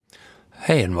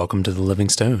Hey, and welcome to The Living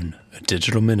Stone, a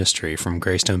digital ministry from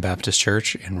Greystone Baptist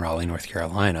Church in Raleigh, North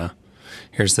Carolina.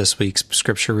 Here's this week's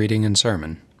scripture reading and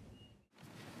sermon.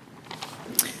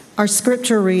 Our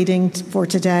scripture reading for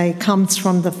today comes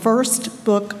from the first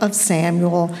book of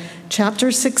Samuel,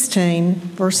 chapter 16,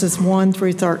 verses 1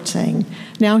 through 13.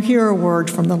 Now hear a word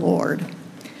from the Lord.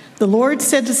 The Lord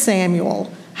said to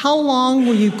Samuel, "How long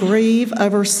will you grieve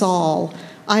over Saul?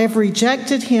 I have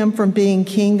rejected him from being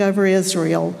king over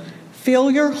Israel.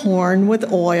 Fill your horn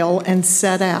with oil and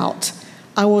set out.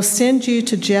 I will send you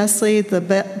to Jesse the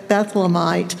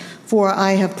Bethlehemite, for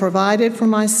I have provided for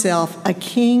myself a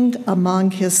king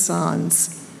among his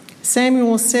sons."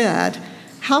 Samuel said,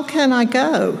 "How can I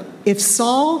go? If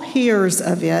Saul hears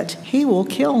of it, he will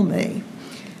kill me."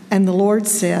 And the Lord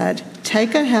said,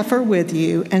 "Take a heifer with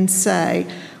you and say,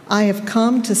 'I have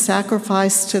come to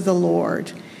sacrifice to the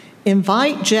Lord.'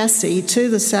 Invite Jesse to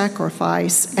the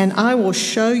sacrifice, and I will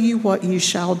show you what you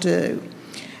shall do.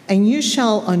 And you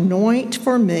shall anoint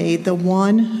for me the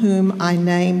one whom I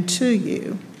name to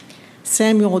you."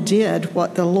 Samuel did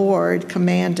what the Lord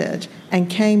commanded and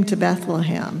came to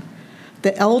Bethlehem.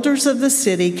 The elders of the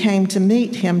city came to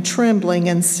meet him trembling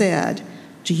and said,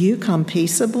 "Do you come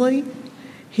peaceably?"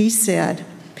 He said,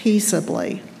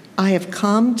 "Peaceably. I have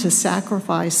come to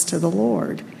sacrifice to the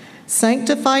Lord.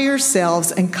 Sanctify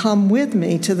yourselves and come with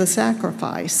me to the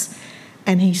sacrifice."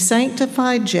 And he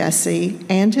sanctified Jesse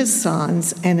and his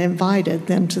sons and invited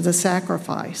them to the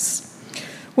sacrifice.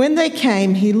 When they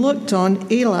came, he looked on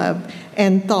Eliab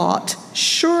and thought,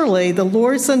 "Surely the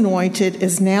Lord's anointed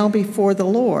is now before the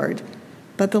Lord."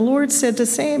 But the Lord said to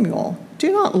Samuel,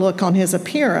 "Do not look on his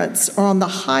appearance or on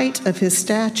the height of his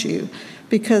stature,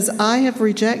 because I have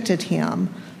rejected him.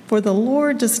 For the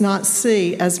Lord does not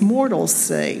see as mortals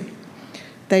see.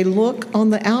 They look on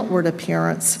the outward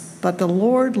appearance, but the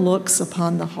Lord looks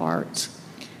upon the heart."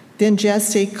 Then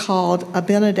Jesse called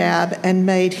Abinadab and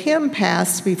made him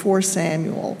pass before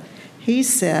Samuel. He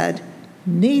said,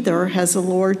 "Neither has the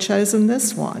Lord chosen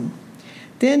this one."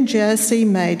 Then Jesse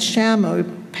made Shammah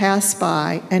pass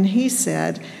by, and he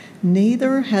said,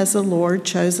 "Neither has the Lord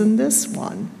chosen this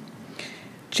one."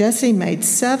 Jesse made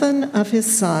 7 of his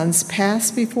sons pass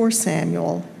before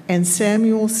Samuel, and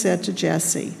Samuel said to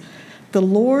Jesse, "The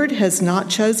Lord has not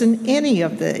chosen any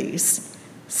of these."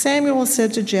 Samuel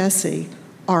said to Jesse,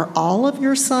 "Are all of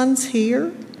your sons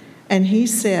here?" And he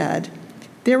said,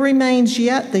 "There remains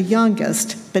yet the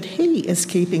youngest, but he is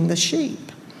keeping the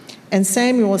sheep." And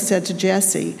Samuel said to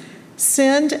Jesse,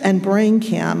 "Send and bring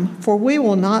him, for we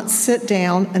will not sit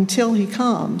down until he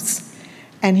comes."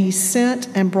 And he sent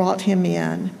and brought him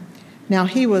in. Now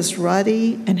he was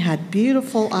ruddy and had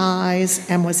beautiful eyes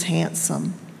and was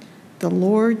handsome. The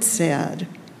Lord said,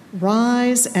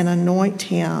 "Rise and anoint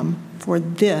him, for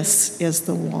this is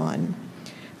the one."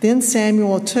 Then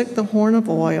Samuel took the horn of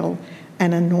oil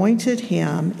and anointed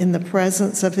him in the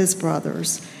presence of his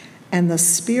brothers. And the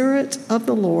Spirit of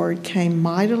the Lord came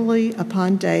mightily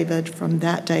upon David from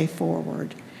that day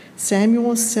forward.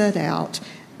 Samuel set out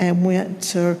and went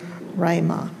to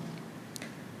Ramah.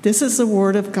 This is the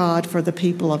word of God for the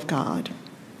people of God.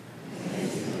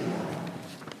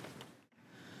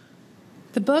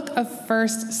 The book of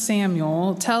 1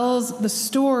 Samuel tells the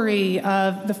story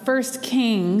of the first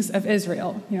kings of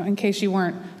Israel, in case you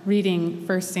weren't reading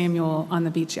 1 Samuel on the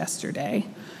beach yesterday.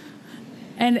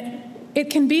 And it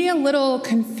can be a little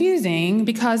confusing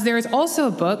because there is also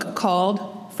a book called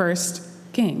 1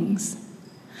 Kings.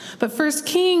 But 1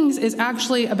 Kings is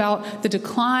actually about the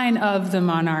decline of the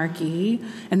monarchy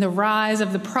and the rise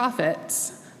of the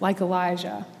prophets like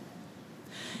Elijah.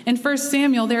 In 1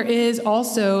 Samuel, there is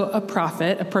also a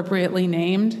prophet, appropriately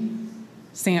named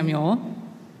Samuel,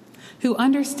 who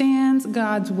understands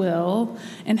God's will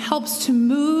and helps to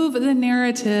move the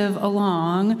narrative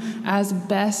along as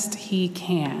best he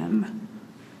can.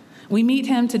 We meet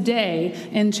him today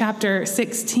in chapter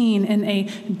 16 in a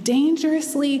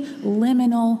dangerously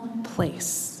liminal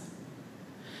place.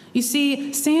 You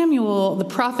see, Samuel, the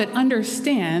prophet,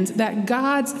 understands that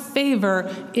God's favor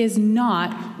is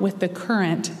not with the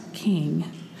current king.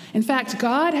 In fact,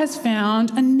 God has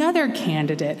found another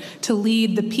candidate to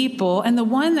lead the people, and the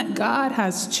one that God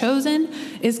has chosen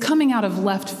is coming out of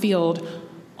left field,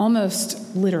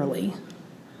 almost literally.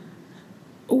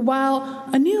 While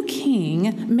a new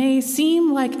king may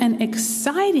seem like an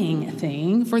exciting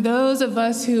thing for those of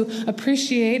us who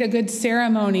appreciate a good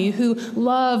ceremony, who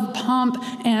love pomp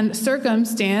and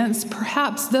circumstance,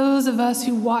 perhaps those of us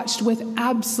who watched with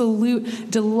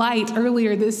absolute delight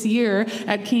earlier this year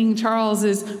at King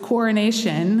Charles's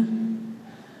coronation,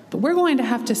 But we're going to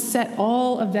have to set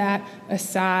all of that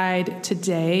aside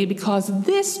today because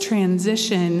this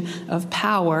transition of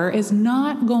power is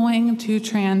not going to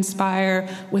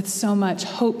transpire with so much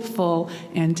hopeful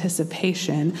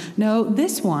anticipation. No,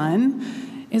 this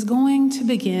one is going to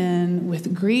begin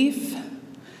with grief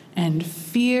and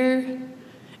fear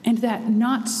and that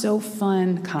not so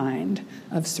fun kind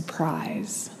of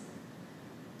surprise.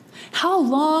 How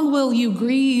long will you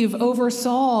grieve over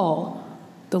Saul?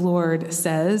 The Lord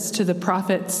says to the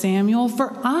prophet Samuel,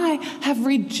 for I have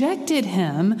rejected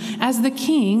him as the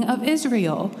king of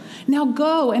Israel. Now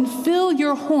go and fill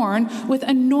your horn with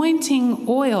anointing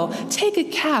oil. Take a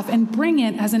calf and bring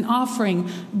it as an offering.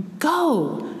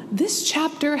 Go. This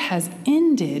chapter has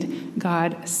ended,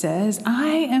 God says. I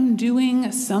am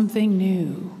doing something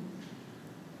new.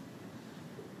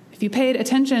 If you paid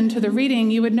attention to the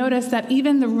reading, you would notice that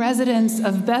even the residents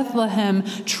of Bethlehem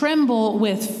tremble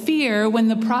with fear when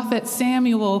the prophet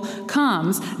Samuel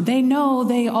comes. They know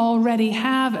they already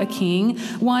have a king,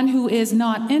 one who is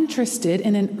not interested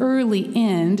in an early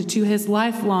end to his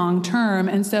lifelong term.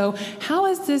 And so how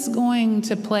is this going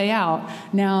to play out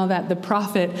now that the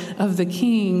prophet of the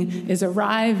king is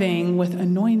arriving with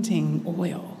anointing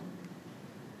oil?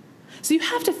 So you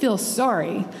have to feel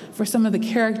sorry for some of the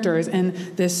characters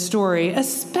in this story,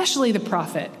 especially the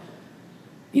prophet.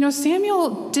 You know,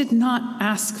 Samuel did not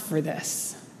ask for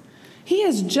this. He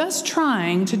is just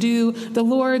trying to do the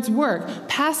Lord's work,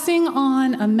 passing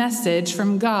on a message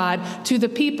from God to the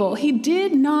people. He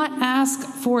did not ask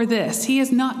for this. He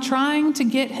is not trying to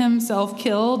get himself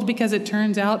killed because it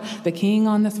turns out the king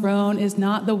on the throne is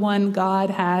not the one God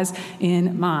has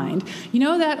in mind. You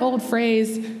know that old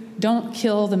phrase, don't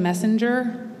kill the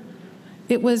messenger?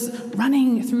 It was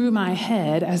running through my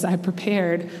head as I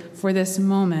prepared for this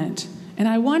moment. And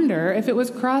I wonder if it was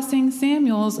crossing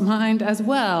Samuel's mind as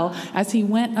well as he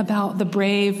went about the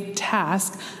brave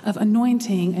task of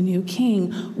anointing a new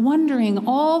king, wondering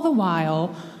all the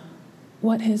while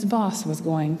what his boss was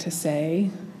going to say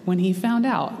when he found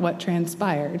out what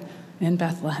transpired in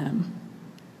Bethlehem.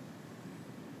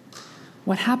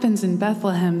 What happens in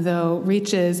Bethlehem, though,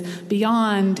 reaches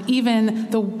beyond even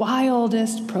the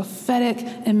wildest prophetic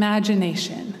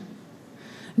imagination.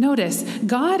 Notice,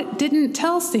 God didn't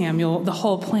tell Samuel the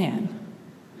whole plan.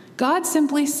 God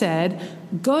simply said,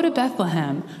 go to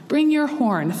Bethlehem, bring your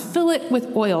horn, fill it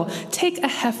with oil, take a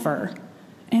heifer,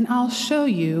 and I'll show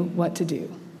you what to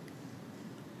do.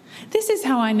 This is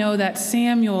how I know that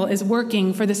Samuel is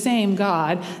working for the same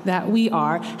God that we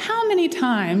are. How many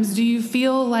times do you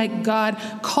feel like God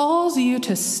calls you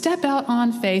to step out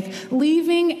on faith,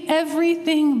 leaving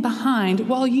everything behind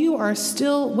while you are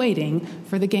still waiting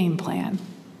for the game plan?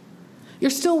 You're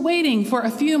still waiting for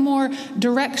a few more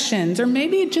directions or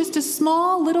maybe just a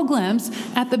small little glimpse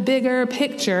at the bigger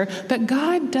picture, but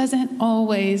God doesn't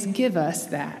always give us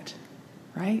that,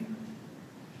 right?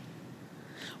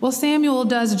 Well, Samuel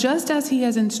does just as he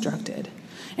has instructed.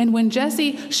 And when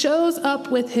Jesse shows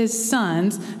up with his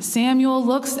sons, Samuel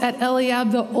looks at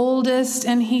Eliab, the oldest,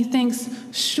 and he thinks,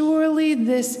 surely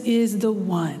this is the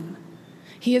one.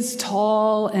 He is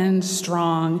tall and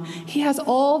strong. He has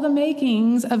all the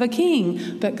makings of a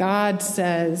king. But God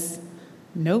says,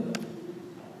 nope.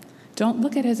 Don't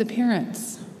look at his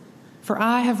appearance. For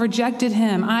I have rejected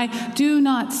him. I do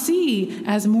not see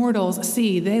as mortals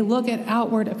see. They look at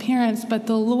outward appearance, but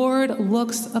the Lord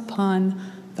looks upon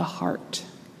the heart.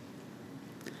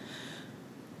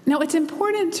 Now, it's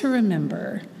important to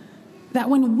remember that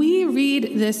when we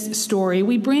read this story,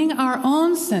 we bring our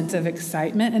own sense of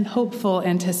excitement and hopeful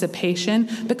anticipation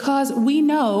because we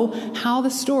know how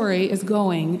the story is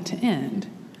going to end.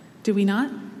 Do we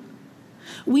not?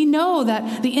 We know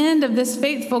that the end of this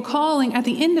faithful calling, at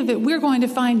the end of it, we're going to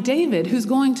find David, who's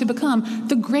going to become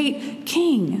the great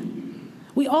king.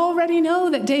 We already know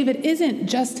that David isn't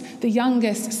just the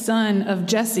youngest son of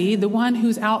Jesse, the one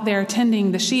who's out there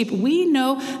tending the sheep. We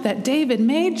know that David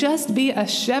may just be a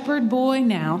shepherd boy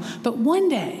now, but one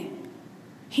day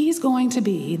he's going to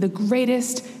be the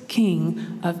greatest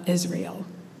king of Israel.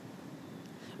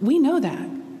 We know that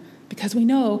because we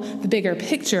know the bigger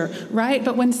picture, right?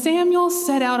 But when Samuel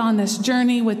set out on this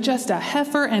journey with just a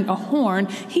heifer and a horn,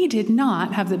 he did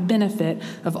not have the benefit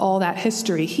of all that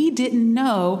history. He didn't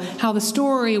know how the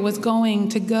story was going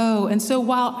to go. And so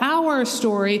while our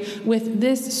story with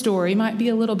this story might be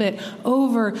a little bit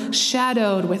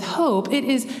overshadowed with hope, it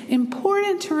is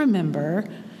important to remember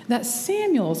that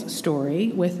Samuel's story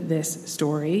with this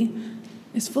story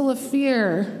is full of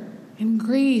fear and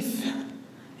grief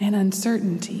and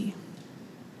uncertainty.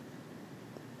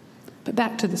 But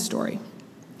back to the story.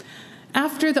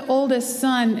 After the oldest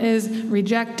son is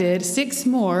rejected, 6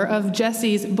 more of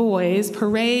Jesse's boys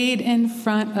parade in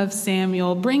front of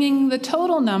Samuel, bringing the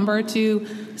total number to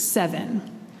 7.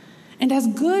 And as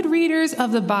good readers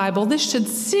of the Bible, this should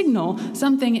signal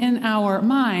something in our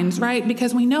minds, right?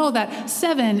 Because we know that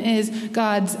 7 is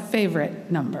God's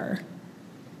favorite number.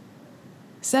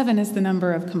 7 is the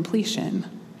number of completion.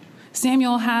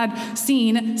 Samuel had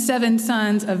seen 7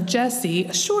 sons of Jesse.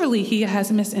 Surely he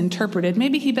has misinterpreted.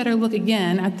 Maybe he better look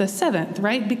again at the 7th,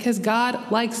 right? Because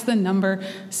God likes the number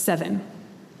 7.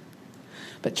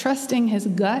 But trusting his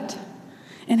gut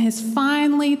and his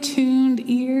finely tuned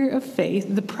ear of faith,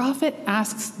 the prophet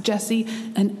asks Jesse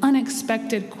an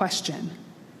unexpected question.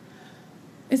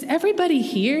 Is everybody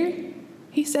here?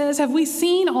 He says, have we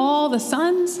seen all the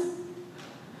sons?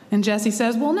 And Jesse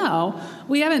says, well, no,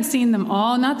 we haven't seen them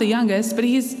all, not the youngest, but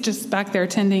he's just back there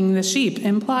tending the sheep.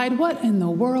 Implied, what in the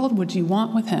world would you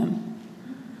want with him?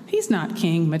 He's not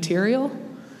king material.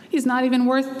 He's not even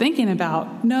worth thinking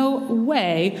about. No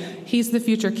way he's the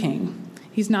future king.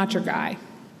 He's not your guy.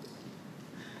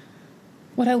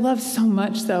 What I love so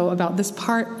much, though, about this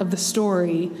part of the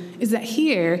story is that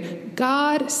here,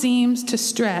 God seems to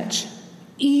stretch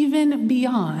even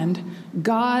beyond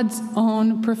God's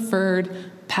own preferred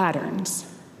patterns.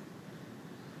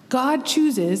 God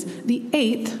chooses the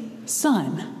 8th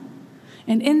son.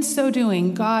 And in so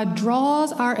doing, God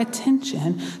draws our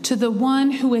attention to the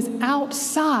one who is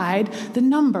outside the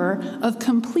number of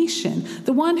completion,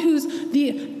 the one who's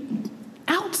the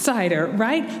outsider,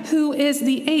 right? Who is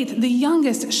the 8th, the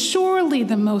youngest, surely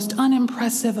the most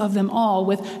unimpressive of them all,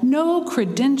 with no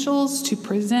credentials to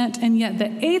present, and yet the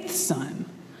 8th son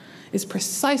is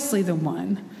precisely the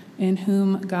one in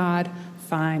whom God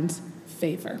finds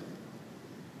favor.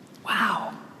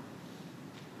 Wow.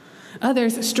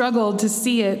 Others struggled to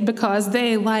see it because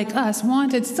they, like us,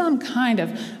 wanted some kind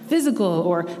of physical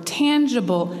or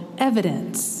tangible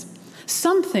evidence,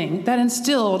 something that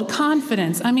instilled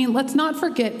confidence. I mean, let's not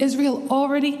forget, Israel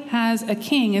already has a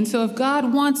king, and so if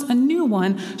God wants a new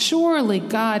one, surely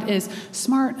God is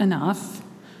smart enough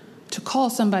to call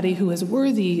somebody who is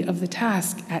worthy of the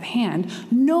task at hand.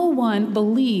 No one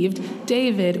believed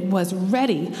David was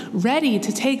ready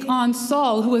to take on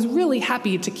Saul, who was really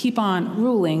happy to keep on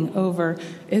ruling over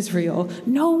Israel.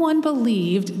 No one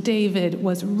believed David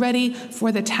was ready for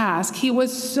the task. He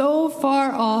was so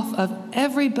far off of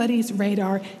everybody's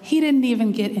radar, he didn't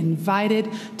even get invited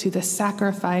to the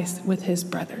sacrifice with his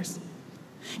brothers.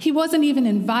 He wasn't even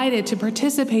invited to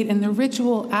participate in the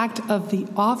ritual act of the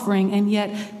offering, and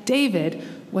yet David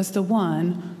was the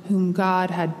one whom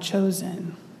God had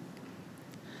chosen.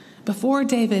 Before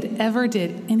David ever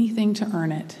did anything to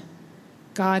earn it,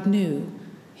 God knew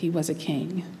he was a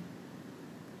king.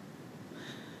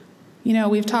 You know,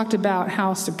 we've talked about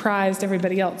how surprised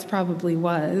everybody else probably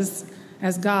was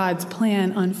as God's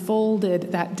plan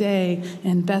unfolded that day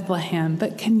in Bethlehem.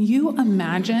 But can you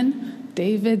imagine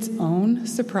David's own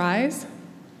surprise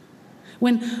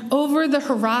when over the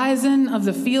horizon of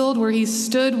the field where he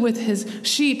stood with his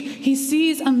sheep, he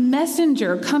sees a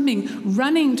messenger coming,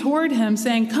 running toward him,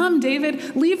 saying, "Come,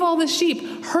 David, leave all the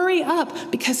sheep. Hurry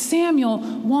up, because Samuel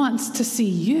wants to see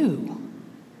you."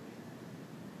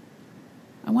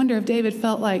 I wonder if David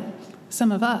felt like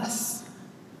some of us,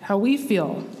 how we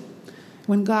feel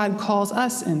when God calls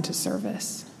us into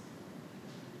service.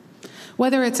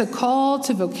 Whether it's a call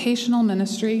to vocational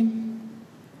ministry,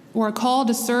 or a call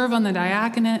to serve on the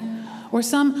diaconate, or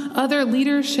some other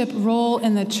leadership role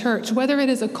in the church, whether it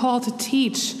is a call to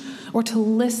teach, or to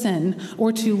listen,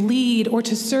 or to lead, or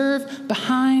to serve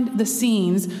behind the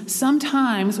scenes,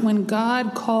 sometimes when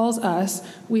God calls us,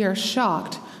 we are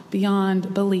shocked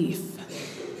beyond belief.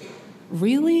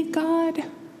 Really, God?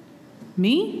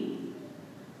 Me?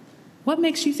 What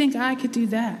makes you think I could do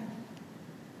that?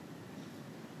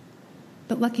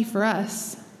 But lucky for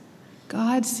us,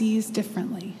 God sees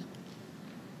differently.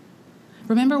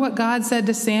 Remember what God said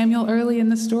to Samuel early in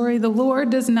the story? The Lord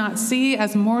does not see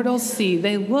as mortals see.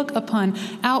 They look upon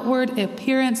outward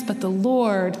appearance, but the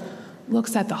Lord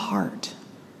looks at the heart.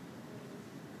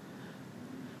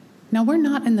 Now, we're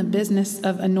not in the business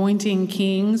of anointing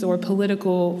kings or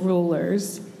political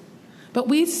rulers, but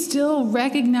we still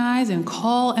recognize and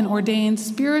call and ordain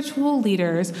spiritual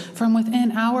leaders from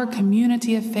within our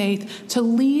community of faith to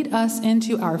lead us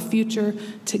into our future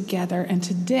together. And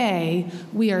today,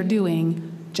 we are doing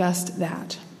just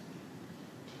that.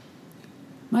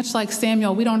 Much like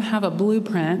Samuel, we don't have a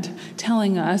blueprint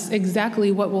telling us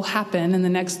exactly what will happen in the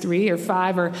next 3 or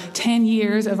 5 or 10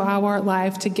 years of our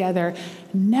life together.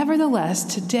 Nevertheless,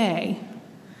 today,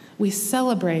 we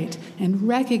celebrate and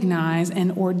recognize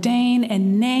and ordain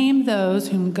and name those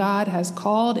whom God has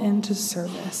called into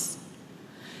service.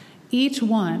 Each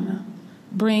one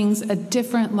brings a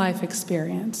different life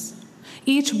experience.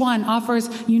 Each one offers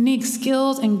unique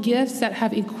skills and gifts that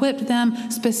have equipped them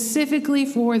specifically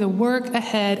for the work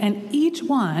ahead, and each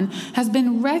one has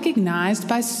been recognized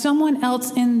by someone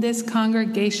else in this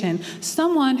congregation,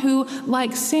 someone who,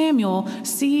 like Samuel,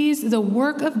 sees the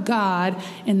work of God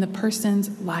in the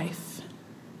person's life.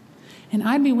 And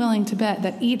I'd be willing to bet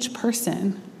that each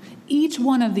person, each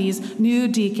one of these new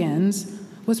deacons,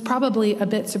 was probably a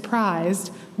bit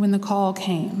surprised when the call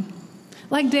came.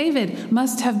 Like David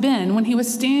must have been when he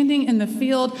was standing in the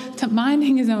field,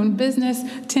 minding his own business,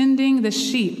 tending the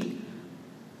sheep.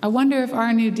 I wonder if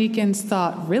our new deacons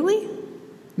thought, really?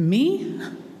 Me?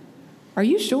 Are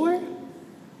you sure?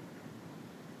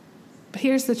 But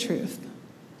here's the truth.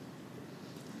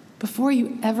 Before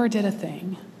you ever did a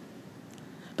thing,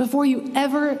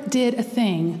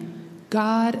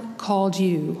 God called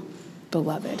you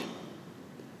beloved.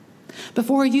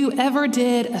 Before you ever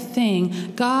did a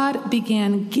thing, God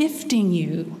began gifting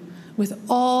you with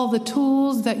all the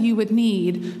tools that you would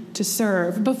need to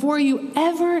serve. Before you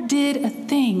ever did a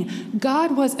thing,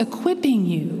 God was equipping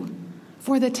you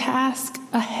for the task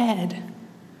ahead.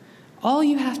 All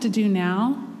you have to do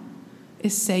now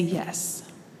is say yes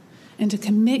and to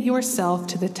commit yourself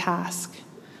to the task,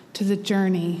 to the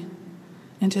journey,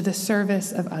 and to the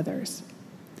service of others.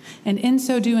 And in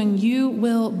so doing, you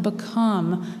will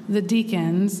become the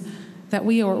deacons that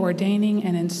we are ordaining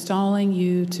and installing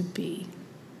you to be.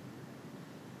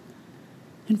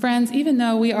 And friends, even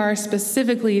though we are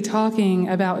specifically talking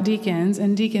about deacons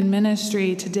and deacon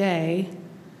ministry today,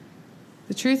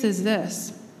 the truth is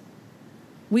this: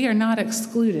 we are not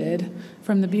excluded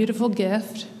from the beautiful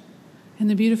gift and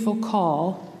the beautiful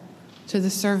call to the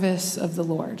service of the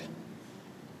Lord.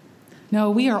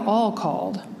 No, we are all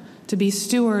called to be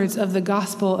stewards of the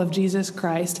gospel of Jesus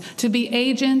Christ, to be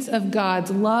agents of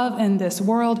God's love in this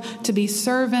world, to be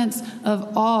servants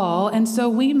of all. And so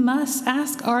we must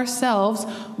ask ourselves,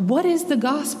 what is the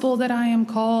gospel that I am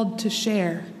called to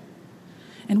share?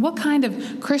 And what kind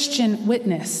of Christian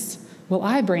witness will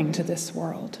I bring to this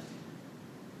world?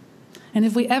 And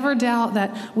if we ever doubt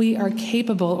that we are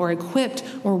capable or equipped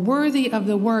or worthy of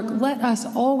the work, let us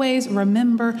always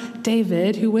remember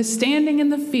David, who was standing in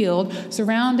the field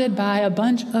surrounded by a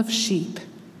bunch of sheep,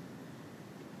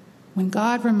 when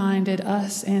God reminded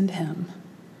us and him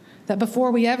that before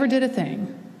we ever did a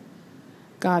thing,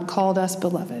 God called us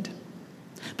beloved.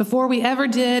 Before we ever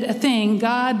did a thing,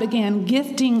 God began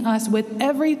gifting us with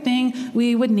everything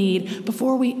we would need.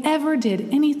 Before we ever did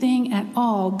anything at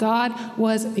all, God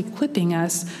was equipping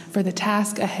us for the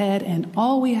task ahead, and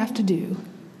all we have to do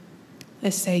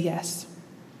is say yes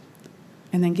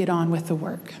and then get on with the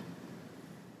work.